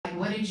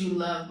what did you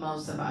love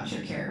most about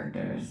your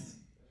characters?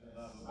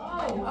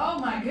 Oh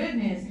my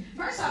goodness.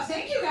 First off,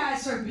 thank you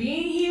guys for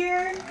being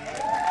here.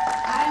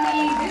 I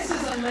mean, this is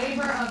a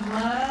labor of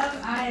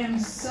love. I am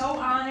so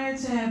honored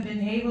to have been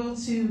able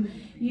to,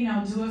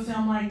 do a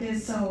film like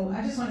this. So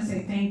I just want to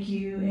say thank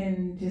you,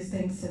 and just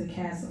thanks to the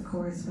cast, of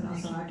course, but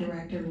also our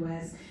director,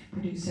 Wes,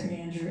 producer,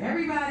 Andrew,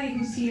 everybody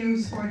who's here, who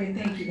supported,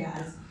 thank you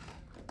guys.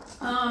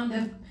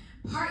 The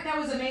part that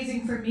was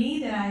amazing for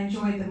me, that I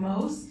enjoyed the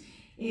most,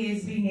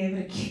 is being able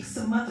to kick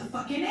some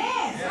motherfucking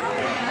ass.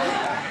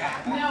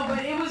 No,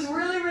 but it was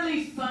really,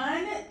 really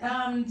fun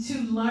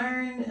to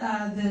learn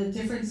the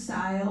different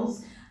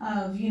styles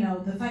of,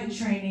 the fight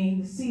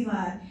training, the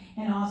CClaxton,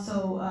 and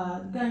also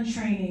gun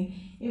training.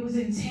 It was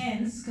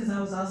intense because I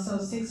was also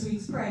 6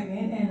 weeks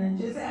pregnant and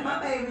I just had my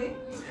baby.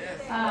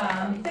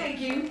 Thank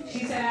you.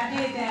 She said,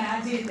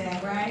 I did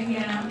that, right?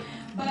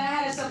 But I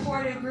had a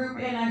supportive group,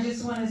 and I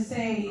just want to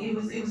say it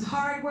was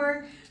hard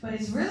work, but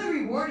it's really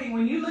rewarding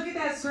when you look at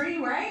that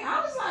screen, right? I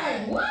was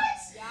like, what?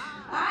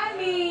 I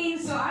mean,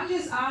 so I'm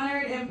just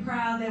honored and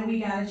proud that we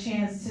got a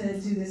chance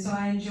to do this. So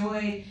I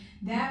enjoyed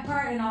that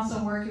part, and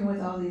also working with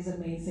all these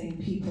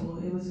amazing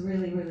people. It was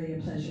really, really a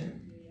pleasure.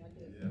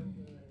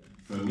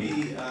 For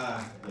me,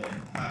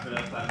 clap it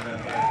up.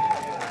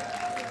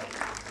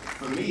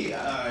 For me,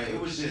 it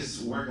was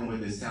just working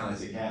with this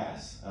talented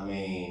cast. I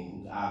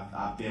mean,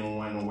 I've been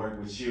wanting to work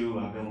with you,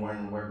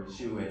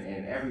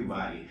 and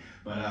everybody.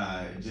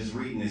 But just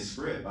reading this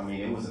script, I mean,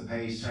 it was a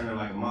page turner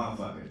like a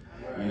motherfucker.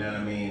 You know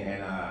what I mean?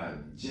 And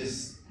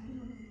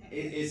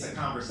it's a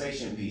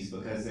conversation piece,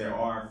 because there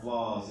are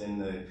flaws in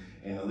the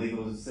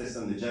legal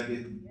system, the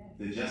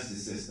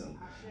justice system.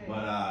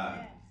 But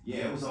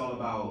yeah, it was all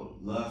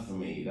about love for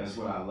me. That's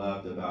what I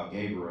loved about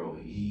Gabriel.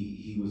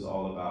 He was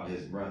all about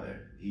his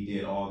brother. He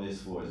did all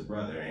this for his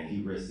brother, and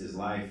he risked his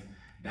life,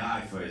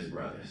 died for his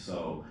brother.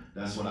 So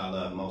that's what I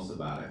love most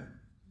about it.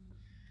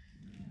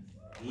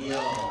 Yo,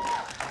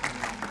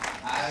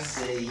 I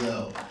say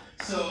yo.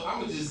 So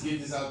I'm gonna just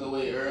get this out the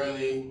way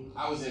early.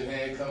 I was in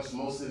handcuffs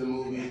most of the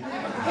movie. Didn't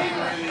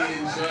really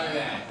enjoy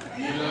that.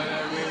 You know what I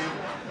mean?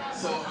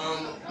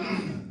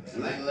 So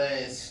like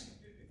Lance,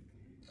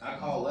 I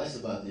called Wes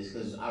about this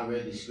because I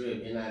read the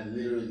script and I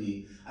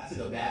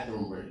took a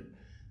bathroom break.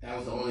 That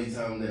was the only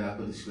time that I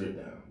put the script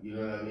down. You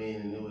know what I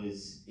mean? And it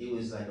was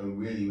like a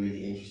really,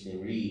 really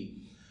interesting read.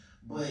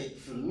 But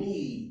for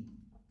me,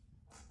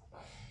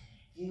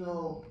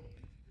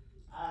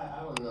 I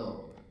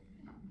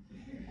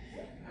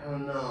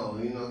don't know,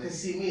 cause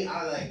see me,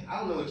 I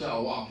don't know what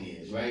y'all walk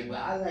is, right? But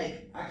I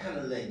kind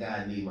of let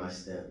God lead my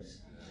steps.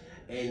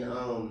 And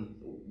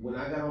when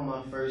I got on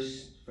my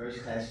first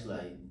class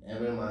flight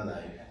ever in my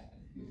life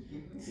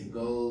to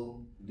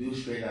go do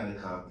straight out of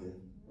Compton,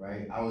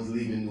 right? I was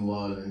leaving New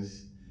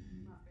Orleans,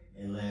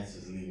 and Lance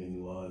was leaving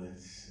New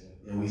Orleans,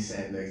 and we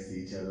sat next to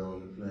each other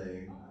on the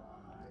plane.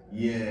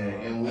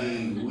 Yeah, and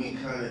we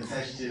kind of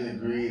touched and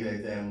agreed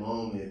at that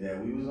moment that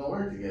we was gonna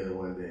work together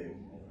one day,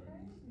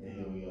 and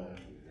here we are.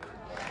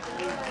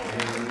 So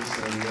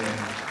yeah,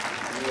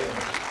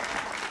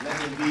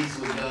 nothing beats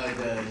what God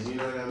does, you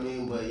know what I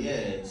mean? But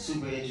yeah,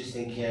 super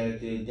interesting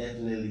character.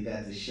 Definitely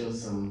got to show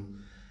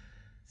some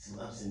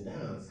ups and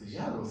downs, because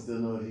y'all don't still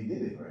know if he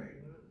did it right.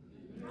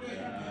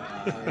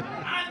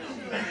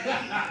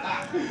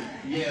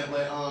 Yeah,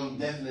 but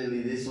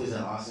definitely this was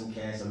an awesome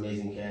cast,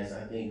 amazing cast.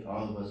 I think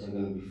all of us are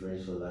gonna be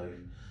friends for life.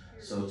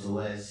 So to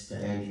Wes, to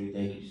Andrew,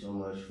 thank you so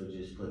much for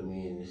just putting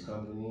me in this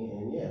company,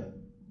 and yeah,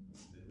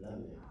 love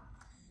it.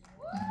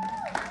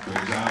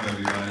 Great job,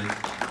 everybody.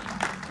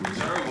 Well,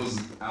 Jared was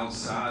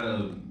outside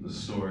of the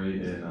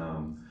story, and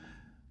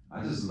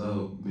I just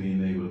love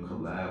being able to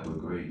collab with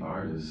great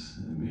artists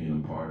and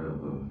being a part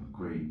of a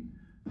great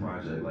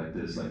project like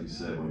this. Like you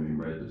said, when we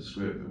read the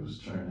script, it was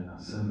turning. I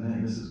said,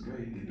 man, this is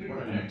great. Get to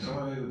work in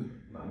Naturi.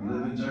 I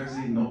live in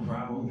Jersey, no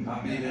problem.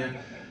 I'll be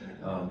there.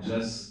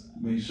 Just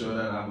make sure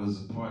that I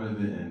was a part of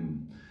it,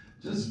 and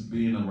just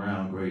being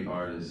around great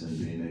artists and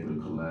being able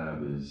to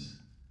collab is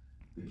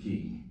the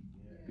key.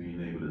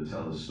 Being able to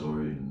tell a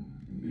story and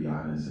be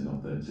honest and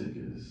authentic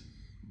is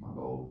my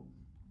goal.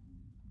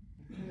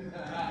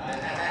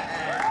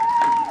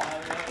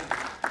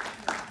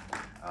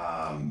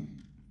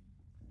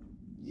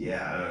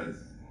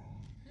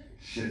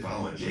 Shit,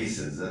 following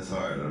Jason's, that's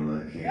hard. I'm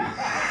like, I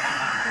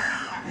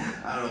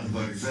don't know what the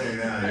fuck to say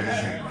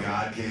now.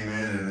 God came in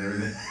and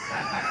everything.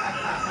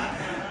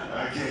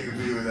 I can't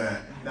compete with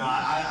that. No,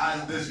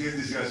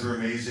 these guys were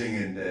amazing,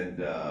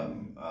 and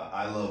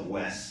I love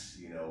Wes.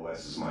 You know,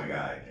 Wes is my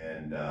guy,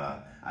 and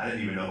I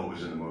didn't even know who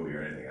was in the movie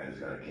or anything. I just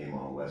kind of came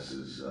on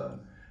Wes's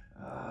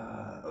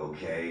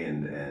okay,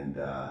 and then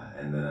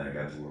I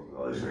got to work with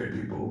all these great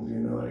people.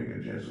 You know, I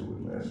didn't get a chance to work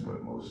with Lance,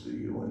 but most of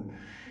you,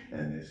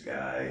 and this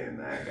guy, and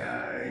that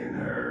guy, and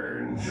her,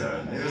 and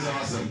so it was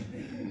awesome.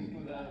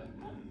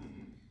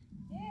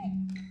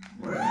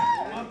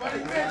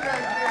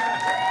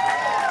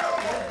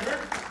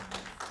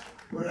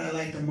 What I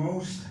liked the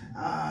most?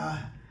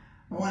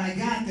 When I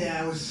got there,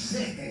 I was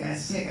sick. I got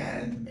sick.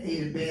 I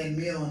ate a bad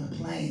meal on the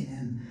plane,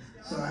 and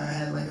So I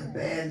had like a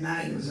bad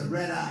night. It was a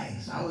red eye.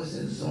 So I was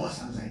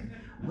exhausted. I was like,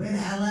 where the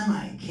hell am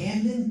I?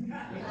 Camden?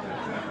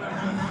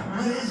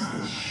 What is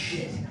this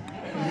shit? You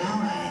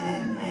know?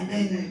 And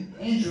then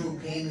Andrew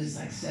came. It's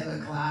like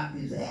 7 o'clock.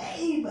 He was like,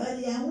 hey,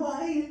 buddy, how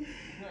are you?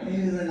 And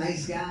he was a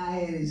nice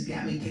guy, and he's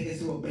got me tickets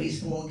to a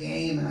baseball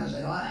game, and I was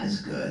like, oh,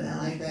 that's good. I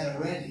like that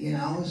already, you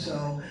know?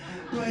 So,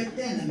 but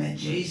then I met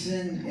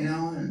Jason, you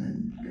know,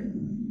 and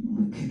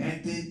we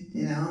connected,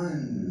 you know,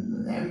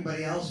 and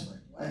everybody else.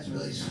 That's a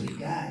really sweet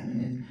guy. I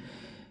mean,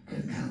 I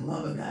could kind of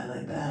love a guy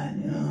like that,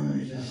 you know?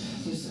 He's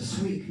just a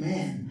sweet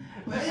man.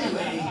 But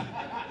anyway,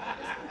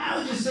 I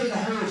would just say the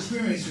whole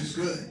experience was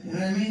good. You know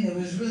what I mean?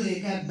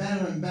 It got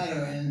better and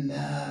better, and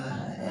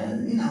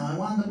you know, I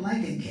wound up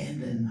liking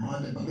Camden.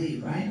 Hard to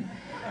believe, right?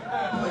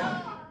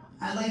 But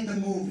I like the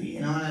movie, you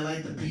know, and I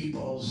like the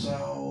people,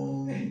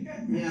 so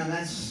you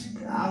know,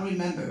 I'll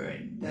remember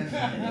it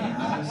definitely. You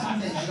know, some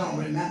things you don't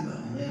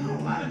remember. You know,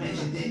 a lot of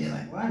things you did, you're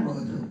like, what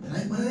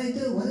did I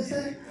do? What is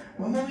that?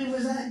 What movie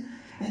was that?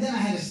 And then I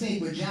had a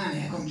steak with Johnny.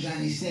 I call him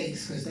Johnny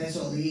Steaks because that's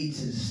all he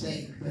eats is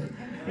steak. But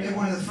we had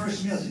one of the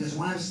first meals. He goes,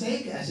 want a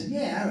steak? I said,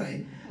 yeah, all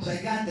right. So I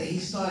got there. He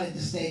started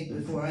the steak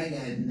before I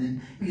got it. And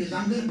then he goes,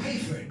 I'm going to pay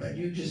for it, but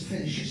you just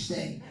finish your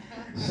steak.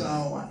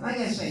 So, like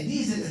I say,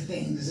 these are the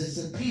things. It's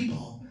the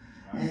people.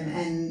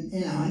 And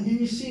you know, and then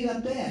you see it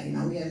up there. You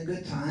know, we had a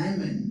good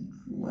time, and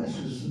Wes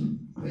was a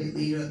great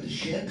leader of the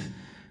ship.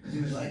 Because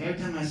he was like, every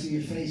time I see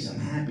your face, I'm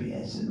happy.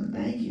 I said, well,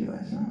 thank you.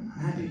 I said, I'm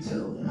happy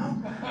too, you know.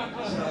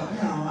 So,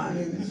 you know, I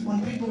mean,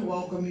 when people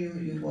welcome you,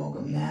 you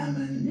welcome them,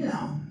 and, you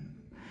know,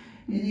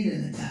 you need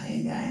an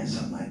Italian guy or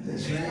something like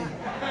this, right?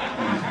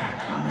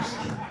 I'm just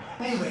kidding.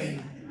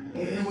 Anyway,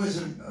 it was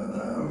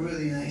a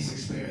really nice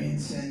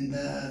experience, and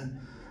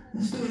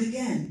let's do it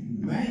again,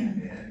 right?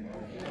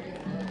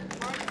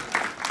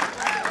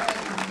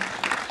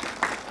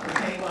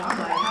 Okay, well, I'm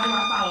like, how do I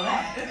follow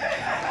that?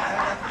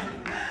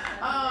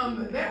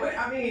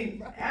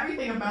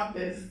 Everything about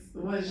this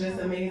was just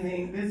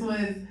amazing. This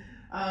was,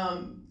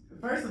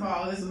 first of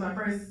all, this was my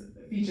first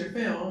feature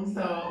film,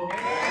 so. I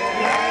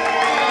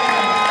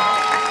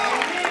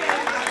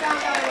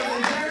found out it was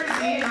in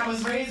Jersey, and I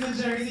was raised in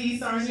Jersey,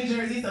 East Orange, New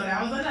Jersey, so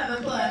that was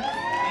another plus.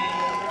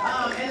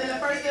 And then the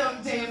first day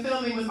of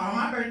filming was on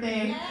my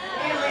birthday,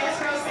 and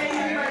Lance Rose sang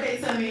happy birthday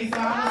to me, so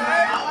I was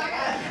like, oh my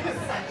God.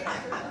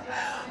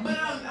 But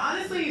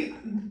honestly,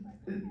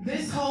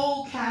 this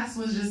whole cast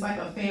was just like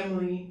a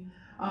family.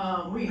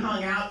 We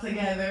hung out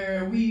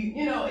together.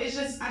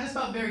 I just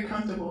felt very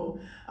comfortable.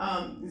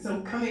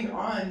 So coming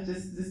on,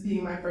 just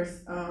being my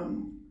first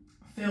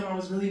film, I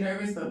was really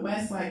nervous. But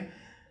Wes, like,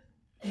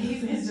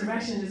 his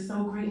direction is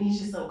so great, and he's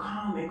just so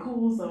calm and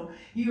cool. So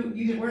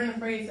you weren't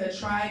afraid to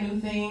try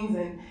new things,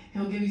 and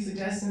he'll give you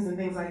suggestions and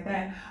things like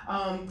that.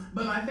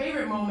 But my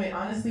favorite moment,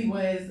 honestly,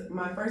 was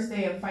my first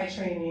day of fight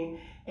training.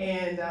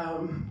 And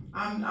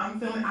I'm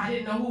filming. I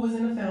didn't know who was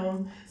in the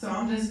film, so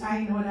I'm just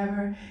fighting or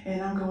whatever,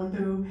 and I'm going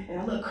through,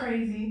 and I look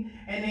crazy.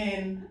 And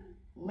then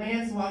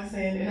Lance walks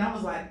in, and I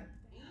was like,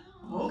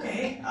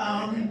 okay.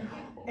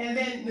 And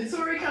then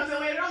Naturi comes in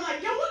later. I'm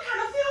like, yo, what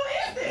kind of film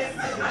is this?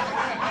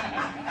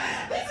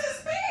 This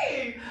is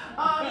big.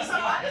 So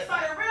I just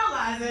started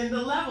realizing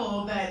the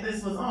level that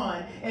this was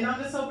on, and I'm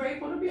just so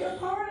grateful to be a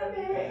part of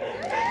it.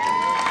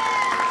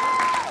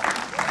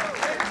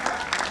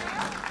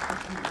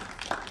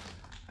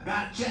 I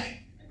got a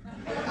check.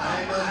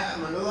 I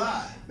ain't gonna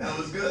lie. That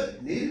was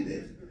good. Needed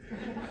it.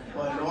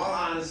 But in all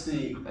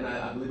honesty, and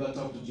I believe I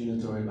talked to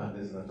Gina Torrey about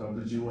this, and I talked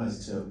to Gina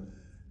West too.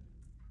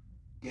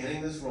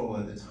 Getting this role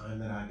at the time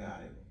that I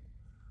got it,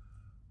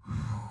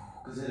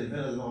 because it had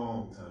been a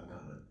long time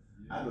coming.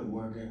 I've been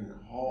working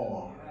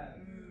hard,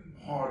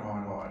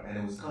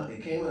 and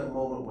it came at a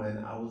moment when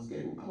I was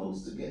getting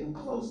close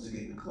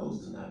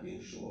to not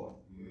being sure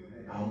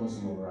how much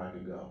longer I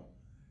could go.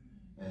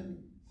 And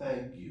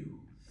thank you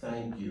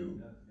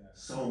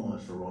so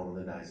much for rolling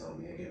the dice on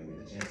me and giving me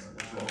the chance on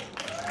this role.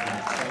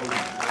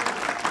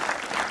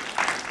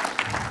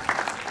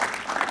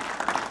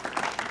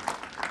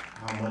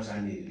 How much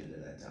I needed it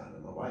at that time.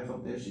 And my wife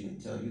up there, she can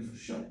tell you for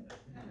sure.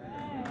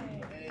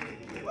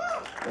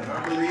 And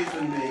her belief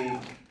in me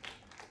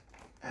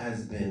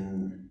has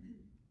been,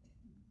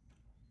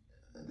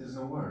 there's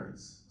no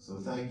words.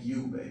 So thank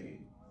you, baby.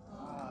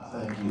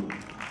 Thank you.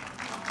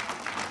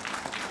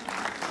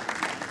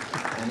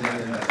 And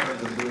then in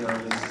terms of being on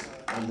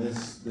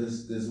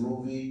this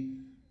movie,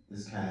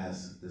 this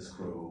cast, this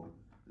crew,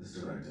 this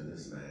director,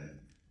 this man,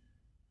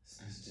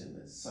 this Jim,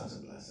 it's such a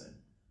blessing.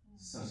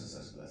 Such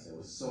a blessing. It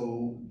was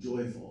so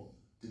joyful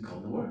to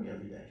come to work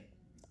every day.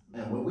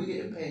 And when we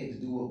get paid to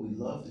do what we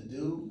love to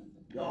do,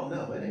 y'all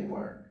know it ain't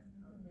work.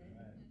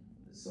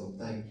 So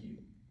thank you.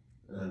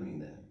 And I mean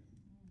that.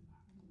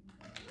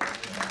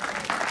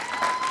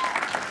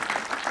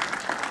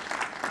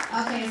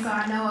 Okay, so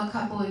I know a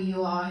couple of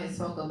you all had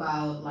spoke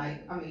about,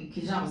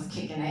 because y'all was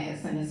kicking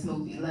ass in this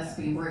movie, let's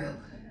be real.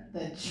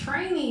 The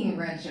training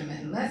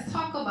regimen, let's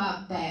talk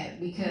about that,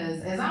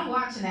 because as I'm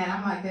watching that,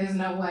 I'm like, there's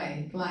no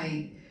way.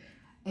 Like,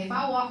 if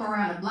I walk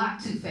around a block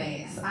too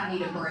fast, I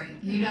need a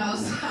break, you know?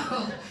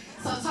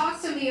 So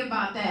talk to me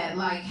about that.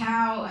 Like,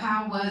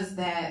 how was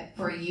that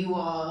for you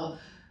all?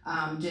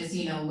 Just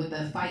with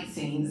the fight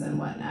scenes and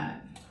whatnot.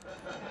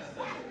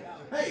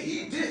 Hey,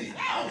 he did it.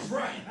 I was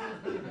right.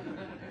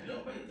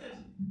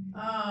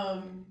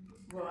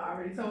 Well, I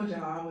already told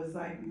y'all I was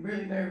like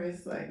really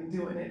nervous like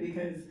doing it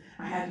because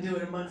I had to do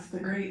it amongst the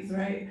greats,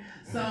 right?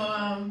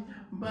 So,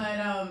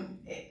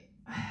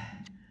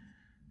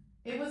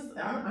 it was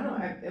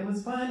it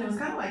was fun. It was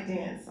kind of like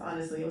dance,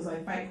 honestly. It was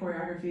like fight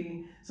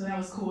choreography, so that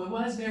was cool. It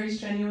was very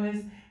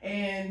strenuous,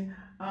 and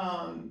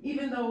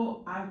even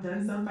though I've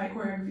done some fight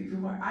choreography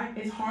before,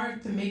 it's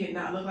hard to make it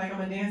not look like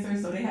I'm a dancer.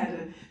 So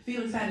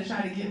Felix had to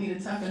try to get me to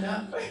toughen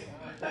up,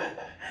 because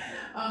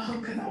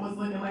I was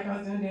looking like I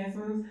was doing dance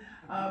moves.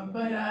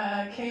 But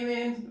came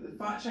in,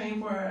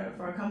 trained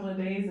for a couple of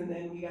days, and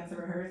then we got to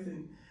rehearse.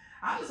 And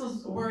I just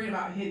was worried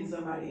about hitting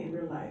somebody in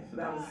real life.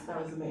 That was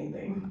the main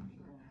thing.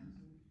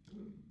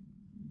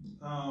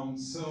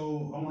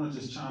 So I want to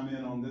just chime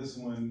in on this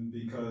one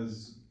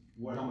because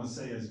what I'm gonna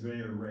say is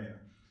very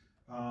rare.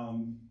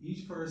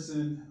 Each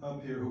person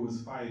up here who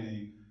was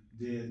fighting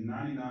did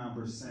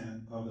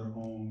 99% of their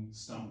own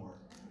stunt work.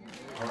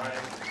 All right,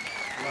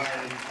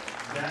 like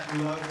that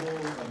level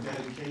of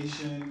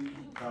dedication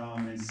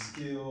and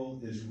skill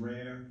is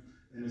rare,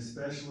 and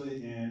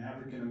especially in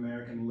African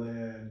American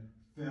led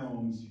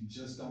films, you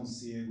just don't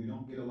see it. We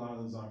don't get a lot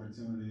of those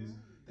opportunities.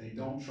 They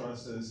don't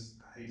trust us.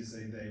 I hate to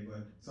say they,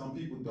 but some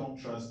people don't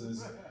trust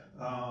us.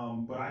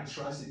 But I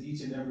trusted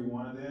each and every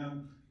one of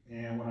them.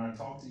 And when I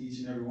talked to each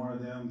and every one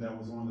of them, that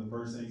was one of the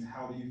first things.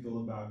 How do you feel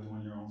about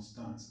doing your own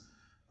stunts?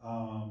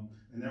 And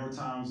there were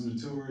times in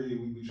Naturi,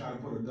 we tried to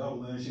put a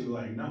double in, she was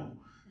like, no,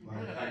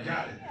 like, I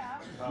got it.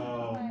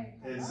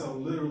 And so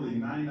literally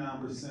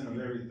 99% of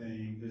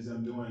everything is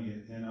them doing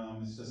it. And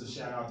it's just a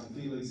shout out to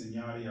Felix and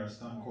Yadi, our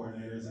stunt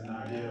coordinators, and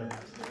not here.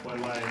 But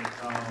like,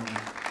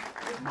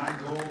 my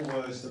goal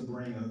was to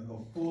bring a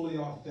fully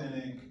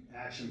authentic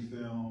action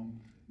film,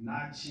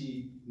 not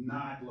cheap,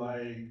 not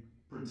like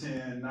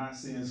pretend, not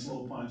seeing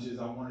slow punches.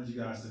 I wanted you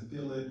guys to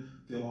feel it,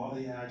 feel all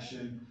the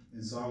action.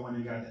 And so I went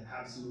and got the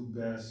absolute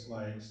best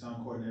like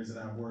stunt coordinators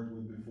that I've worked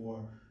with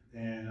before.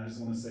 And I just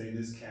want to say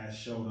this cast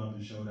showed up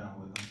and showed out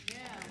with them.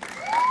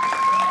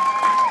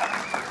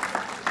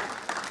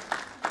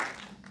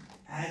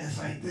 I had to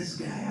fight this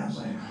guy. I was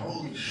like,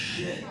 holy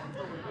shit.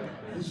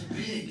 It was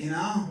big,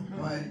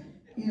 but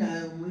we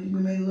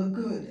made it look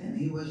good, and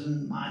he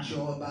wasn't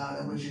macho about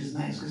it, which is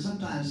nice, because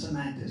sometimes some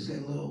actors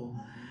get a little,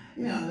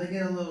 they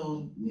get a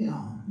little, you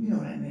know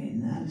what I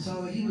mean. And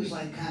so he was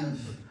like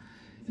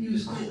he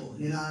was cool,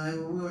 we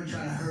weren't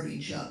trying to hurt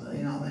each other,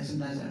 like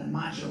sometimes on a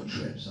macho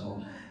trip.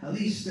 So at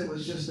least it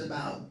was just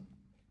about,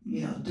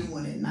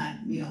 doing it,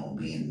 not,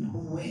 being who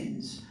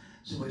wins.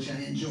 So which I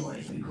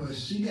enjoyed,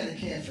 because you gotta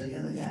care for the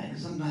other guy,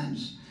 because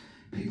sometimes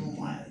people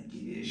want to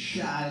give you a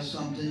shot or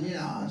something,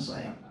 it's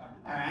like,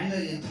 all right, I know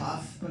you're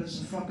tough, but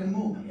it's a fucking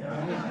movie, you know what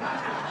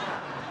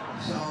I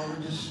mean? So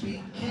just be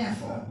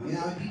careful, be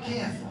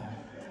careful.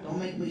 Don't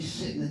make me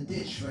sit in the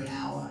ditch for an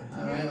hour,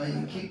 all right, while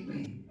you kick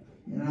me,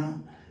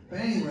 But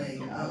anyway,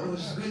 it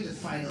was good to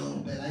fight a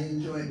little bit. I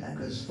enjoyed that,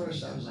 because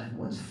first I was like,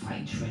 what's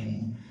fight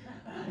training?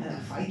 I had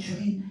a fight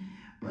train,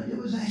 but it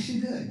was actually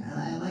good, and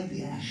I like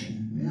the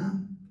action,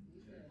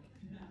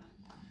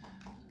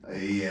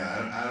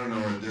 Yeah, I don't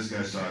know what this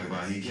guy's talking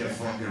about. He kept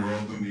fucking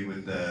roping me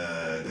with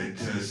the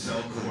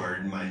cell cord,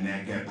 and my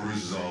neck got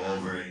bruises all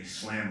over it. He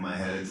slammed my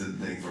head into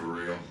the thing for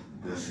real.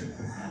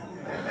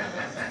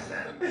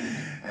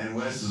 And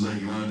Wes was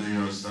like, you want to do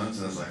your own stunts?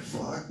 And I was like,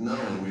 fuck no.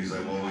 And he's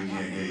like, well, we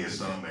can't get you a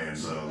stunt man.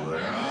 So I was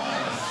like,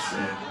 oh,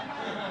 shit.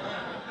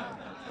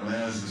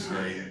 Man, this was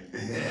great.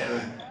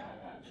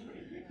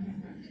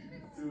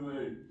 Too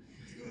late.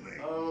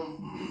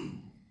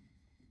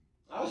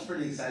 I was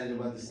pretty excited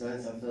about the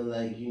stunts. I feel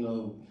like,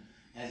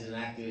 as an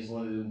actor, it's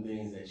one of them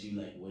things that you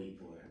like wait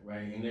for,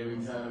 right? And every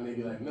time they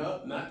be like,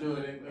 nope, not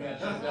doing it. I got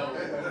to double.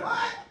 Like,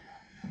 what?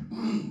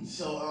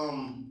 So,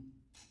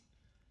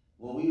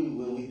 when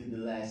we did the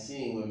last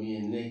scene where me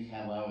and Nick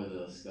have our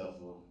little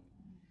scuffle,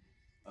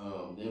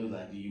 they was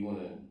like, do you want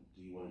to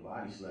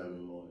body slam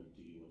him, or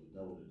do you want the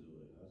double to do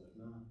it? And I was like,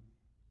 no,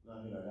 I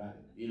think I got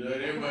it.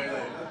 And everybody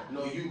like,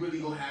 no, you really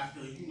gonna have to,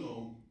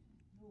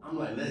 I'm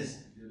like,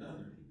 listen,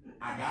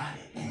 I got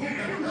it.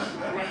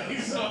 Right?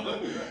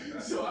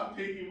 So I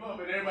pick him up,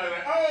 and everybody's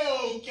like,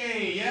 oh,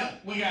 okay,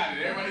 yep, we got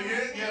it. Everybody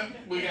get it?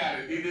 Yep, we got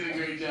it. He did a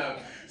great job.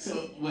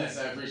 So, Wes,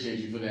 I appreciate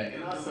you for that.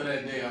 And also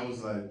that day, I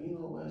was like,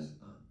 Wes,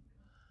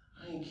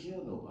 I ain't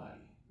killed nobody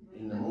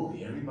in the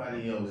movie.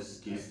 Everybody else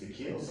gets to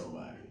kill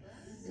somebody.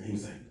 And he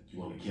was like, you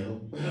want to kill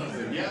him? And I was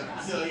like,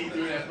 yep. So he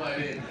threw that fight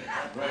in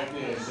right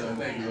there. So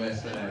thank you,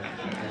 Wes, for that.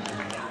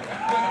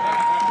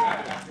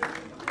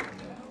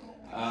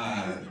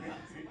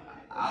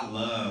 I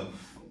love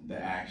the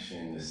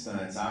action, the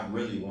stunts. I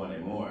really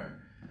wanted more.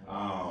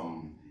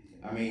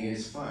 I mean,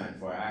 it's fun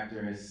for an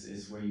actor.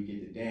 It's where you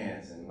get to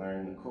dance and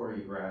learn the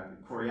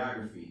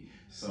choreography.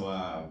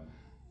 So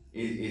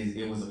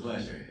it was a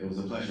pleasure. It was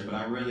a pleasure. But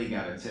I really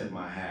got to tip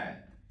my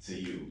hat to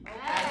you,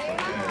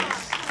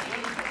 because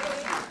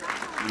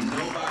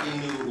nobody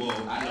knew.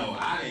 Well, I know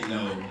I didn't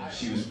know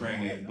she was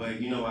pregnant, but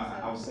you know,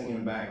 I was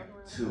thinking back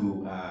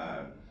to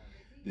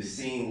the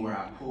scene where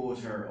I pulled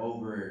her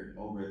over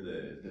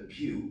the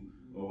pew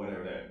or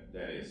whatever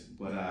that is.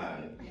 But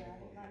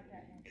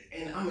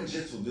and I'm a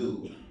gentle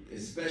dude,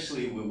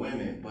 especially with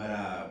women. But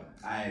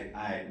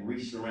I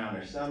reached around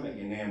her stomach,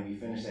 and then we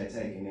finished that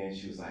take, and then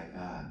she was like,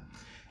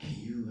 "Can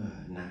you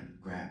not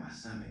grab my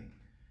stomach?"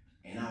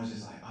 And I was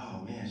just like,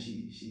 "Oh man,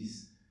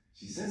 she's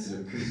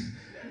sensitive."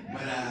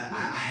 But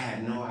I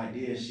had no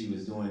idea she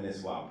was doing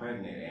this while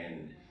pregnant,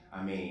 and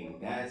I mean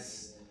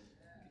that's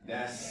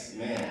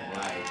man,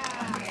 like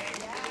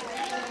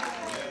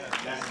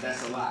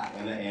that's a lot,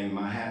 and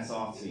my hat's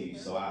off to you.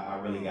 So I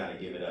really got to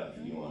give it up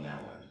for you on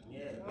that one.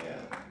 Yeah.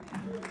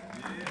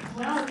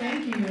 No,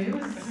 thank you.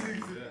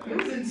 It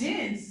was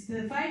intense,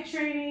 the fight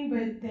training,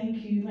 but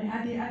thank you. Like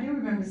I do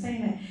remember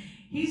saying that.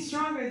 He's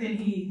stronger than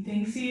he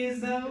thinks he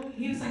is, though.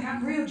 He was like,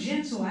 I'm real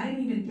gentle. I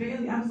didn't even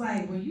barely. I was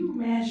like, well, you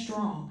mad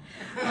strong.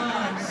 So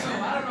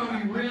I don't know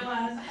if you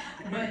realize,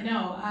 but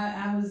no,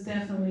 I was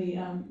definitely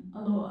a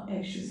little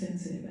extra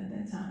sensitive at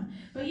that time.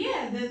 But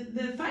yeah,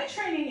 the fight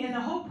training and the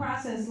whole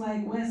process,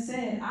 like Wes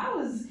said,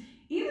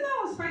 even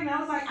though I was pregnant, I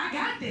was like, I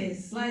got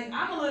this. Like,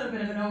 I'm a little bit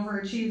of an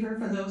overachiever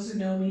for those who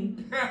know me.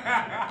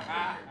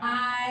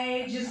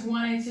 I just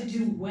wanted to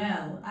do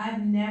well.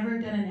 I've never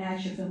done an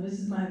action film. This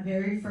is my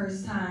very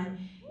first time.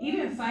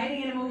 Even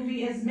fighting in a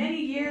movie, as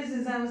many years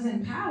as I was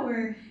in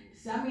Power,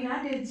 I mean,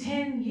 I did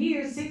 10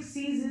 years, 6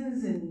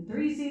 seasons, and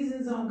 3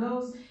 seasons on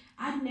Ghost.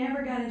 I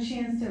never got a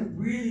chance to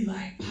really,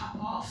 like,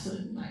 pop off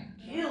and, like,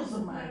 kill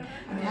somebody.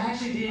 I mean, I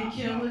actually did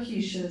kill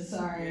Lakeisha.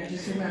 Sorry, I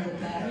just remembered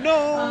that.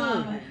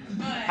 No!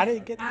 But I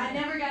didn't get I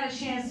never got a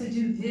chance to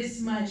do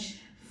this much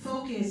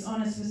focus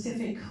on a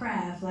specific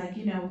craft. Like,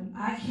 you know,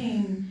 I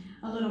came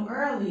a little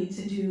early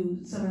to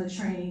do some of the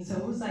training, so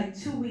it was like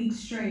 2 weeks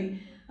straight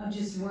of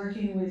just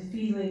working with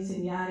Felix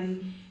and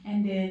Yachty,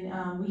 and then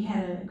we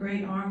had a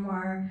great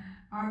armor,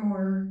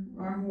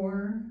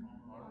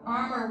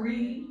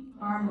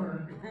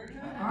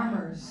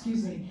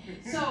 excuse me.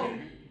 So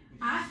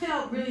I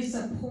felt really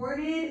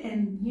supported,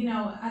 and you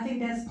know, I think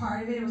that's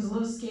part of it. It was a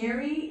little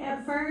scary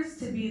at first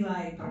to be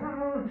like,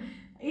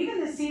 even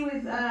the scene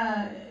with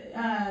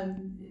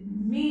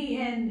me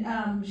and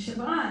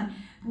Siobhan.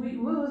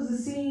 What was the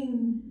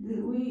scene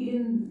that we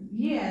in?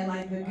 Yeah,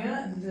 like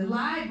the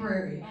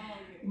library.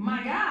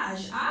 My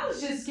gosh, I was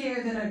just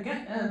scared that a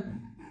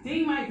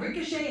thing might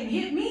ricochet and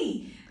hit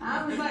me.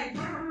 I was like,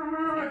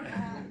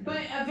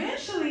 but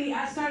eventually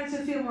I started to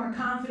feel more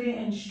confident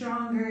and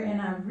stronger,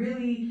 and I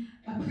really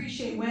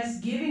appreciate Wes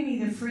giving me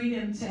the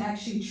freedom to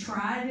actually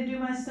try to do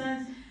my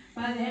stunts.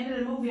 By the end of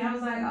the movie, I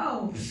was like,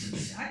 oh,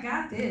 I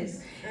got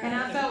this. And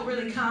I felt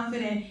really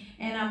confident,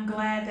 and I'm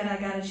glad that I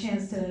got a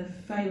chance to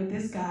fight with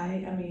this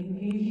guy. I mean,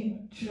 he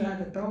tried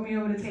to throw me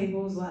over the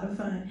table. It was a lot of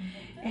fun.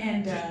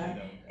 And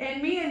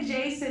me and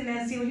Jason,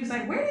 that scene, he was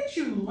like, where did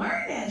you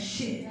learn that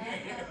shit?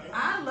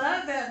 I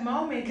love that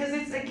moment, because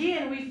it's,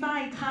 again, we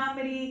find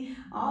comedy.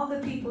 All the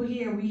people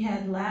here, we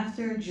had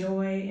laughter,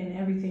 joy, and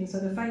everything. So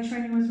the fight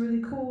training was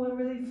really cool and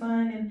really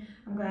fun, and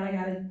I'm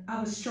glad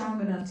I was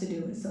strong enough to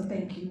do it, so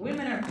thank you.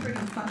 Women are pretty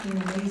fucking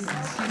amazing.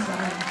 I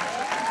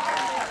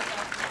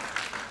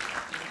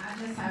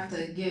just have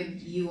to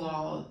give you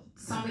all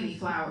so many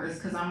flowers,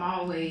 because I'm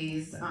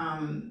always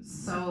I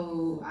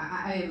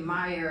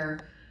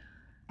admire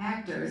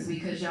actors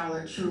because y'all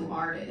are true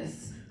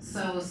artists.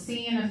 So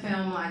seeing a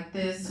film like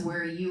this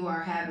where you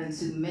are having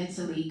to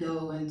mentally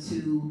go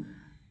into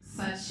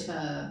such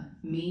a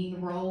mean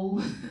role,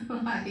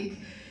 like,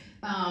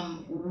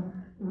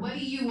 what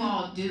do you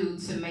all do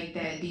to make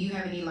that? Do you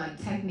have any like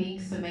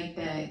techniques to make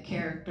that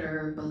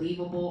character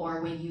believable,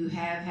 or when you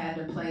have had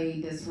to play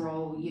this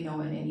role, you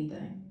know, in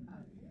anything?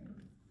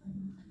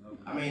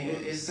 I mean,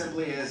 it's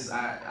simply as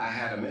I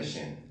had a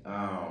mission.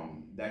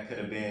 That could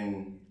have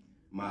been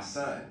my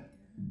son.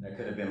 That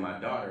could have been my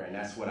daughter, and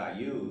that's what I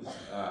used.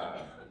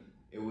 I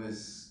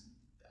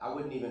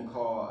wouldn't even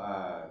call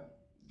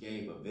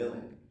Gabe a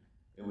villain.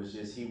 It was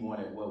just he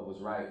wanted what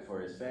was right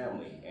for his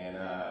family. And,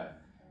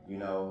 you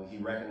know, he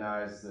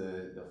recognized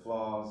the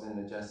flaws in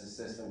the justice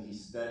system. He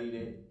studied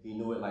it. He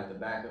knew it like the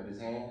back of his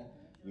hand,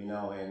 you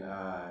know, and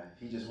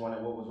he just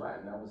wanted what was right,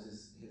 and that was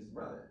his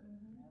brother.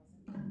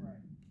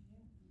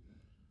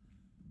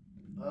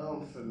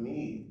 For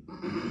me,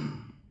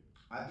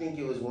 I think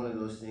it was one of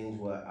those things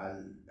where I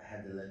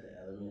had to let the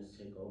elements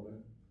take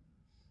over.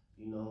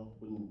 You know,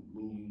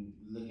 when you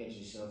look at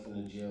yourself in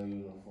a jail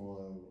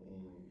uniform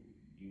and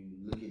you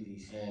look at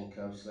these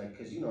handcuffs, like,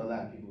 because, you know, a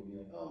lot of people will be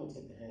like, oh, I'm going to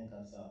take the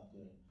handcuffs off. So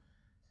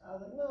I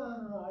was like, no,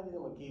 I think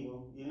I'm going to keep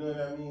them. You know what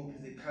I mean?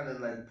 Because it kind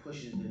of, like,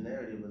 pushes the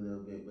narrative a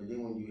little bit. But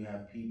then when you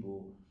have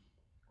people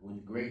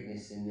with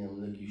greatness in them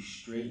look you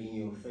straight in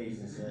your face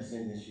and say, I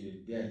sentence you to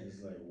death,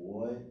 it's like,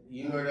 what?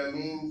 You know what I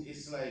mean?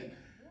 It's like,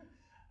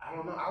 I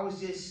don't know. I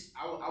was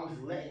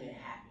letting it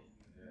happen.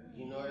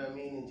 You know what I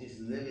mean? And just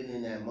living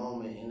in that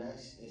moment. And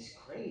it's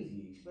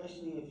crazy,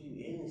 especially if you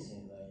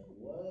innocent. Like,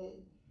 what?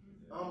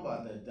 I'm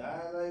about to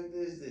die like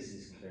this? This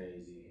is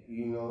crazy.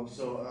 you know.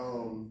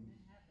 So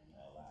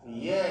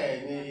yeah,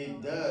 and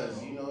it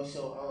does, you know.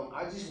 So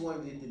I just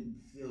wanted it to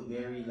feel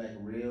very like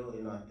real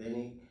and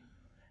authentic,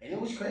 and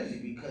it was crazy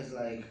because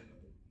like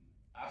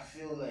I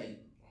feel like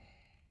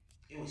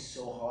it was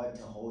so hard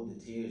to hold the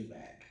tears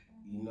back.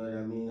 You know what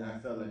I mean? I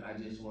felt like I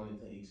just wanted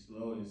to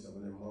explode in some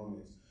of them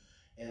moments,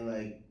 and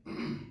like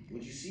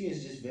what you see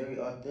is just very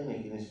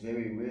authentic and it's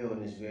very real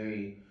and it's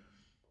very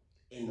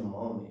in the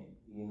moment.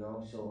 You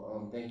know,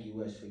 so thank you,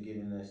 Wes, for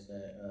giving us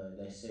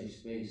that safe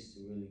space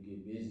to really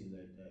get busy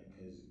like that,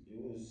 because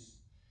it was,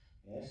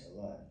 yeah, that's a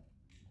lot.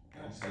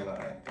 That's a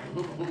lot.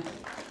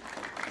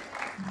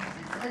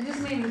 It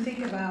just made me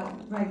think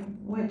about like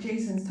what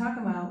Jason's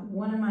talking about.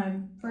 One of my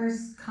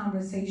first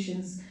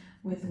conversations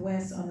with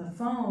Wes on the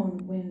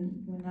phone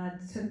when I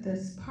took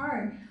this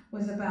part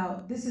was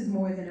about this is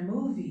more than a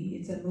movie,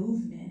 it's a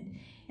movement.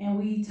 And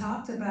we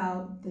talked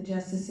about the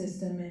justice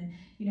system, and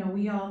you know,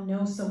 we all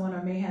know someone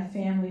or may have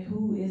family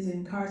who is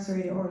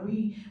incarcerated, or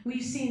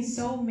we've seen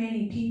so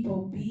many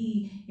people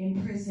be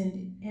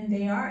imprisoned and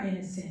they are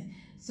innocent.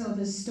 So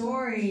the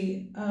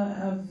story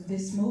of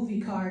this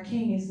movie called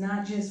King is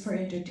not just for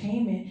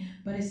entertainment,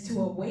 but it's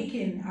to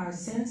awaken our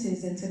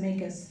senses and to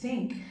make us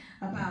think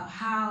about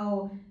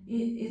how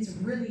it's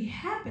really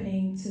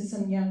happening to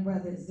some young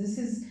brothers.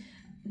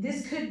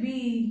 This could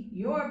be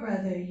your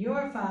brother,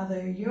 your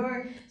father,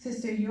 your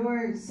sister,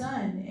 your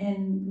son.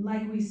 And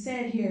like we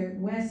said here,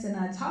 Wes and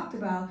I talked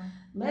about,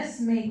 let's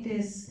make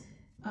this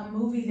a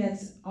movie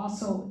that's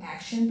also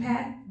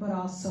action-packed, but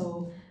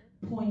also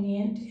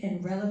poignant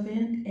and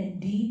relevant and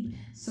deep,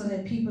 so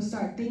that people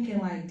start thinking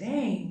like,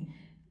 dang,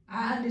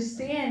 I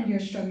understand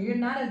your struggle. You're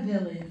not a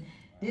villain.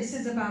 This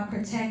is about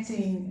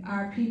protecting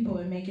our people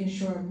and making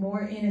sure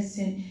more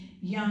innocent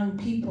young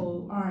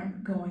people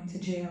aren't going to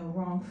jail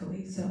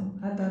wrongfully. So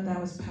I thought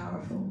that was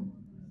powerful.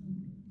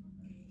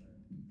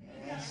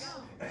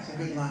 That's a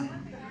good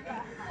line.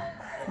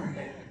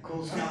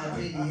 Cool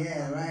Scalapini,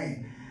 yeah,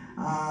 right.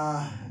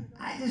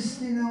 I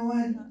just, you know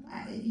what?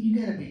 You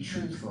gotta be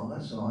truthful.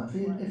 That's all.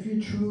 If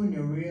you're true and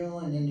you're real,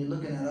 and then you're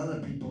looking at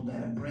other people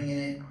that are bringing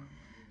it.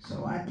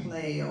 So I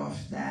play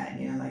off that.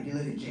 You know, like you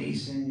look at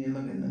Jason, you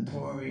look at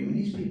Naturi. I mean,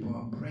 these people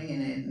are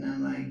bringing it, and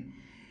I'm like,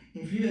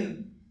 if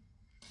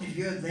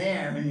you're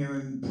there and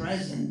you're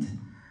present,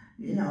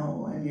 you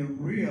know, and you're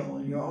real,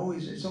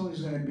 it's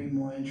always going to be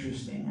more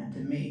interesting to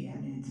me. I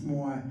mean, it's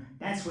more,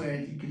 that's where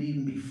it could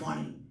even be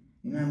funny.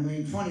 You know what I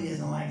mean? Funny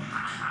isn't like,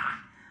 ha ha,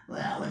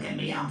 well, look at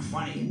me, I'm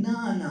funny.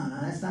 No,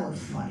 that's not what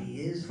funny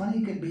is.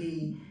 Funny could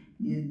be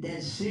you're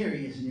dead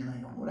serious and you're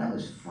like, oh, that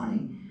was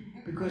funny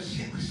because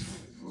it was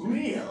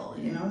real,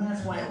 you know,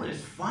 that's why it was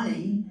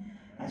funny.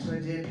 That's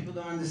what people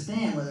don't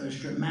understand, whether it's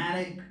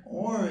dramatic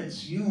or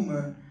it's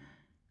humor.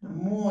 The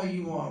more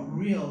you are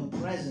real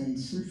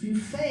presence, if you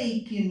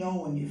fake, you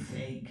know when you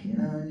fake, you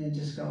know, and you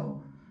just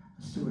go,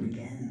 let's do it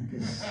again,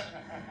 because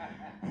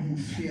I didn't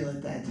feel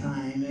it that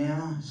time, you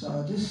know?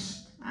 So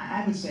just,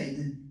 I would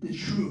say the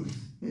truth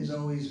is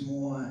always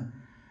more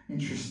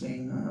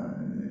interesting,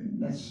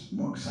 that's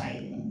more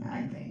exciting,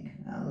 I think,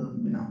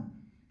 you know.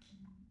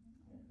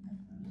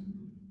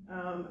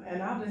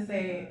 And I'll just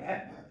say,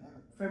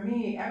 for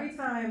me, every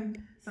time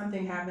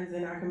something happens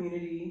in our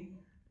community,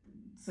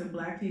 to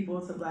black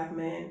people, to black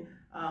men,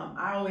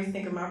 I always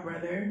think of my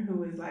brother,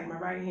 who is like my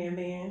right-hand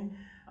man,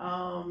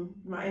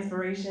 my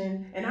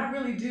inspiration. And I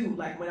really do.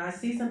 Like when I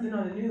see something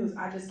on the news,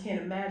 I just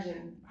can't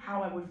imagine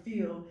how I would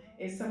feel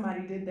if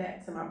somebody did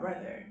that to my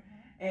brother.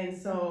 And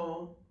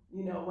so,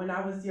 you know, when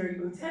I was your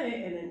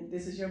lieutenant and then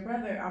this is your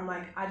brother, I'm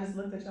like, I just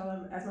looked at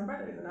y'all as my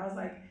brothers. And I was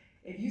like,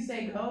 if you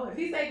say go, if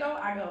he say go,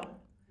 I go.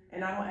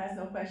 And I don't ask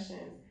no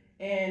questions.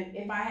 And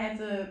if I had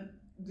to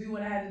do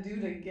what I had to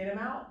do to get him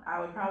out, I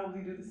would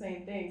probably do the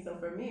same thing. So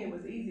for me, it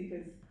was easy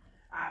because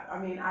I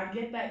mean, I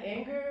get that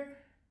anger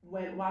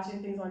when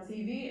watching things on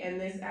TV, and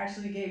this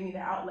actually gave me the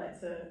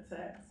outlet to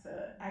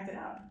act it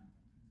out.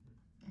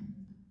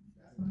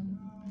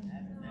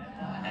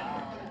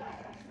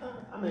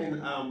 I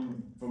mean,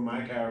 for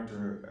my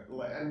character,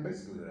 and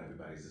basically what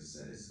everybody's just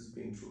said, it's just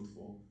being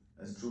truthful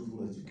as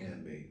you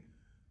can be.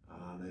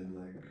 And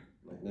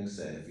like Nick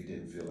said, if you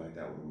didn't feel like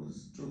that one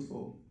was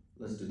truthful,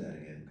 let's do that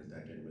again, because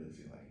that didn't really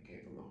feel like it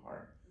came from the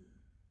heart.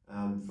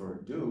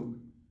 For Duke,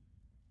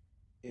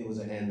 it was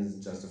an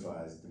ends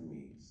justifies the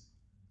means.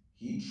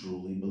 He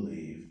truly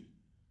believed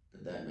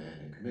that man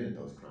had committed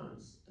those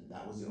crimes, and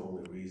that was the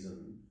only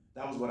reason.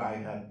 That was what I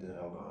had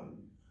held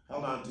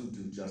on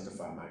to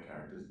justify my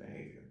character's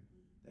behavior.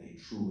 That he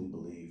truly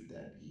believed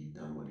that he'd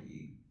done what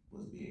he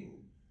was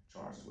being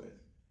charged with.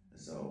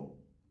 And so,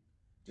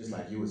 just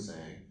like you were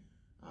saying,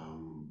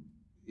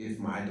 if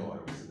my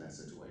daughter was in that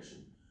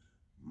situation,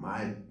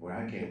 where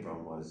I came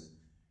from was,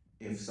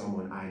 if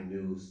someone I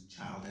knew's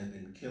child had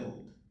been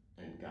killed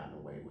and gotten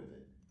away with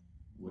it,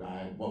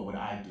 what would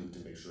I do to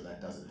make sure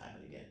that doesn't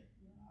happen again?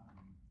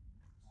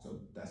 So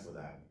that's what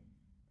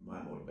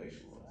my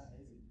motivation was.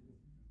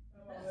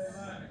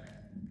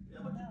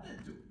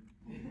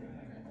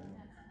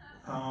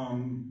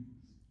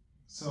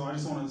 So I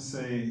just want to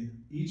say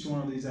each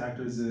one of these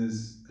actors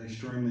is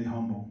extremely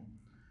humble.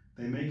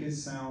 They make it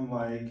sound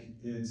like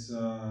it's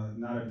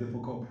not a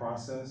difficult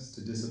process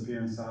to disappear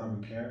inside of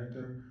a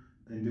character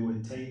and do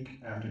it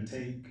take after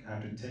take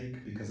after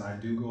take, because I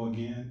do go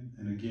again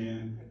and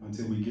again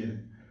until we get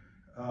it.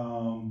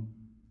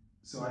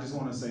 So I just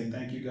want to say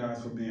thank you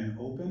guys for being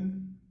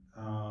open.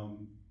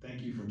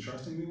 Thank you for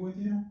trusting me with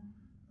you.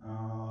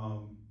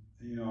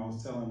 You know, I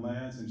was telling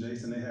Lance and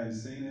Jason they hadn't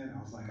seen it. I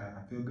was like,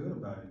 I feel good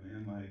about it,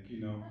 man. Like, you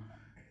know,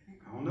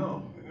 I don't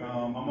know.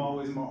 I'm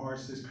always my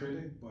harshest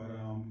critic, but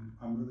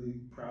I'm really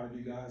proud of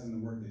you guys and the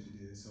work that you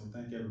did. So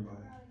thank you,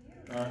 everybody.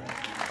 All right.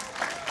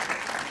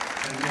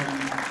 And then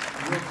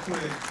real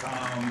quick,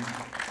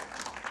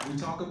 we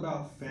talk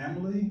about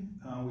family.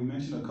 We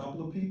mentioned a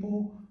couple of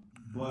people,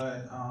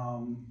 but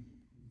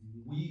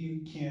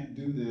we can't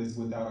do this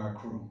without our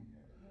crew.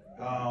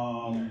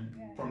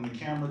 From the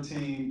camera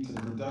team to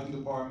the production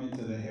department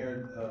to the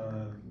hair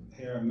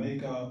and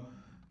makeup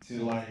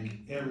to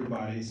like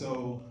everybody.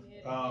 So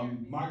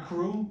my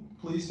crew,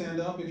 please stand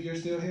up if you're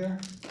still here.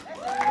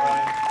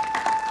 Right.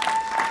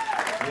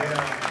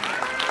 Yeah.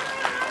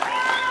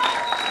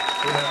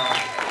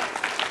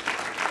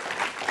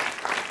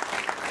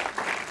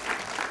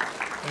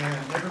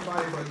 And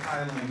everybody but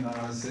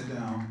Kylan, sit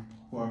down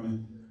for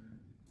me.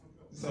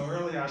 So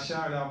earlier I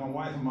shouted out my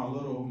wife and my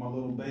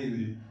little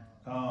baby.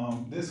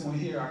 This one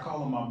here, I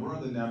call him my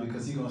brother now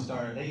because he's gonna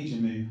start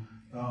aging me.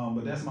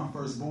 But that's my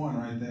firstborn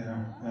right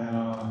there.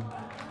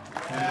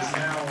 And it's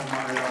now on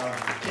my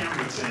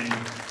camera team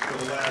for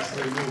the last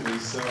 3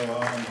 movies. So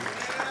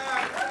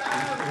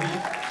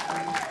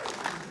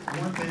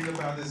one thing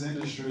about this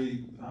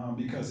industry,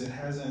 because it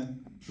hasn't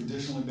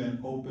traditionally been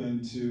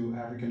open to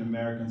African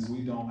Americans,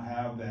 we don't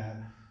have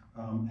that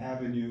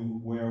avenue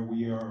where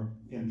we are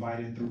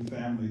invited through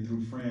family,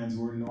 through friends.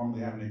 We're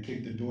normally having to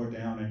kick the door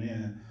down and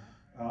in.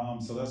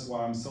 So that's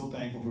why I'm so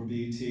thankful for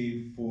BET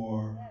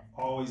for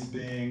always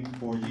being,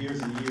 for years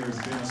and years,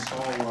 being a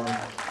stalwart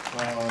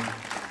of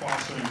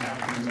fostering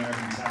African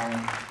American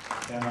talent.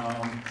 And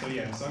so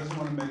yeah, so I just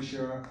want to make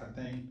sure I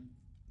thank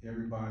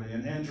everybody.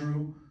 And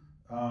Andrew,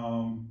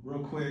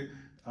 real quick,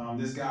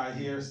 this guy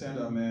here, stand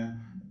up,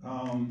 man.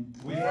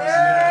 We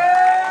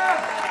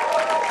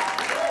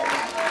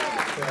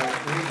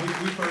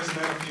first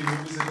met a few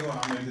movies ago, and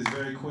I'll make this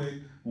very quick.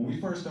 When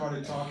we first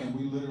started talking,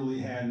 we literally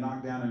had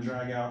knockdown and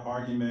drag out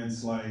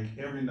arguments like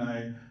every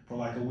night for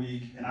like a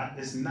week. And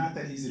it's not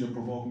that easy to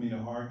provoke me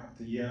to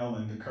yell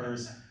and to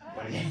curse,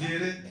 but he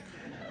did it.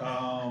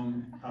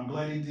 I'm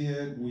glad he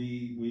did.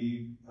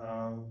 We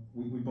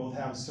both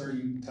have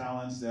certain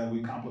talents that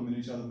we complement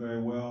each other very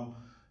well.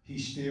 He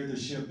steered the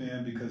ship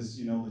in because,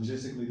 you know,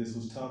 logistically this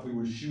was tough. We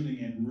were shooting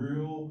in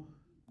real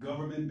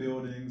government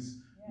buildings,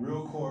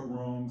 real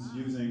courtrooms,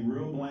 using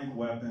real blank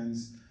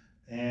weapons,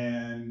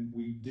 and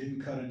we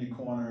didn't cut any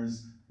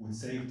corners with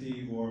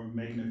safety or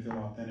making it feel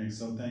authentic.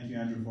 So thank you,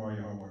 Andrew, for all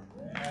your hard work.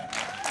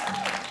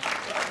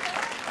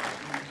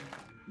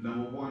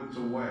 Number 1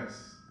 to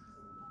Wes.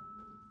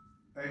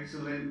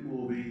 Excellent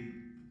movie,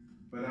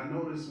 but I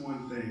noticed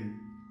one thing.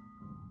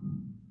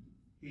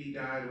 He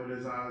died with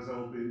his eyes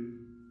open.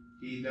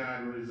 He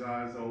died with his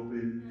eyes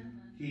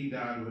open. He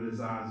died with his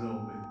eyes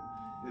open.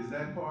 Is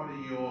that part of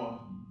your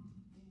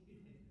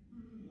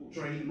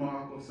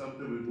trademark or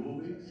something with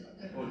movies,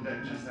 or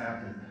that just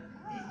happened?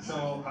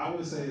 So I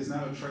would say it's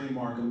not a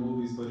trademark of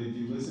movies, but if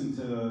you listen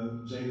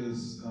to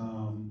Jada's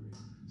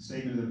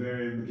statement at the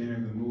very beginning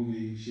of the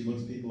movie, she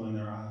looks people in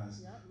their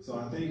eyes. So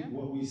I think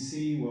what we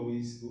see, what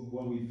we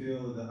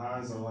feel, the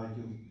eyes are like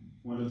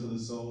a window to the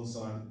soul.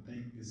 So I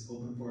think it's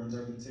open for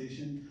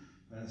interpretation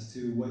as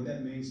to what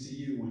that means to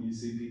you when you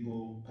see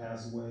people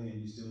pass away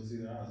and you still see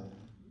their eyes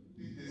open.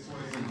 This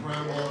was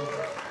incredible,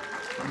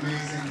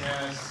 amazing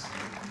cast.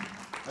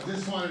 I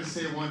just wanted to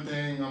say one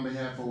thing on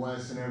behalf of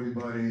Wes and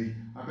everybody.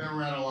 I've been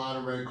around a lot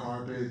of red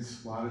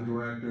carpets, a lot of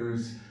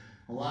directors.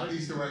 A lot of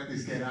these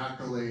directors get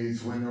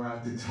accolades when they're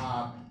at the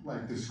top,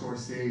 like the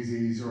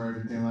Scorseses or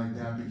everything like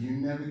that, but you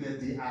never get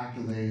the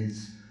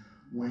accolades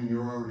when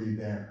you're already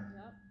there,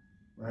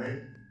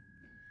 right?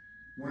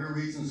 One of the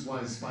reasons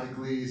why Spike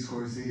Lee,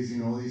 Scorsese,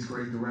 and all these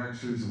great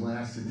directors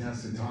last the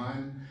test of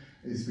time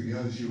is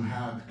because you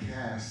have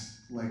casts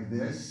like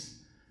this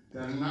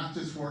that are not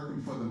just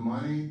working for the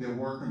money, they're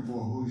working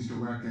for who's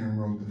directing and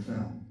wrote the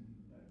film.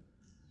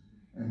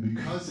 And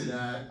because of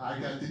that, I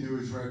got to do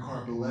his red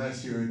carpet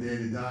last year at Day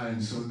to Die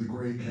and saw the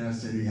great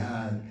cast that he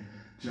had.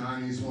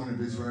 Johnny's one of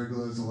his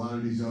regulars, a lot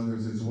of these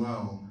others as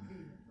well.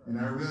 And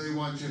I really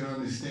want you to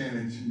understand,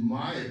 it's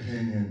my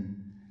opinion,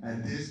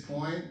 at this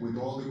point, with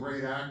all the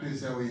great actors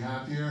that we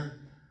have here,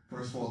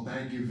 first of all,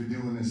 thank you for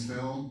doing this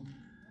film.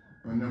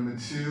 But number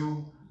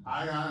 2,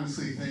 I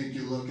honestly think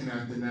you're looking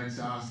at the next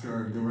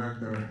Oscar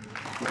director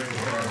right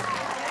here.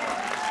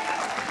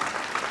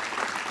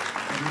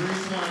 And the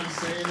reason why I'm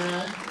saying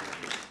that,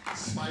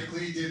 Spike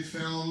Lee did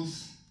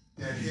films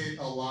that hit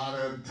a lot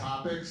of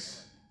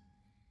topics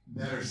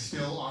that are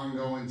still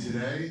ongoing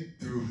today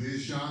through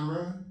his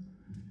genre.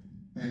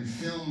 And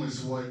film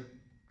is what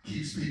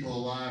keeps people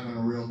alive on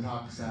the real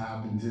topics that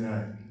happen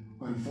today,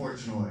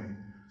 unfortunately.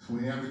 So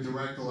when you have a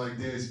director like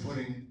this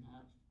putting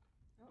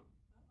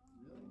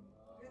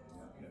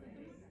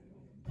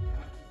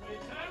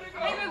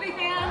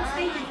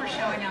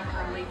showing up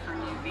early for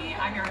Newbie.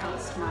 I'm your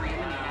host, Maria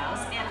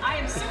Menounos, and I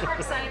am super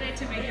excited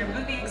to make your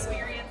movie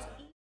experience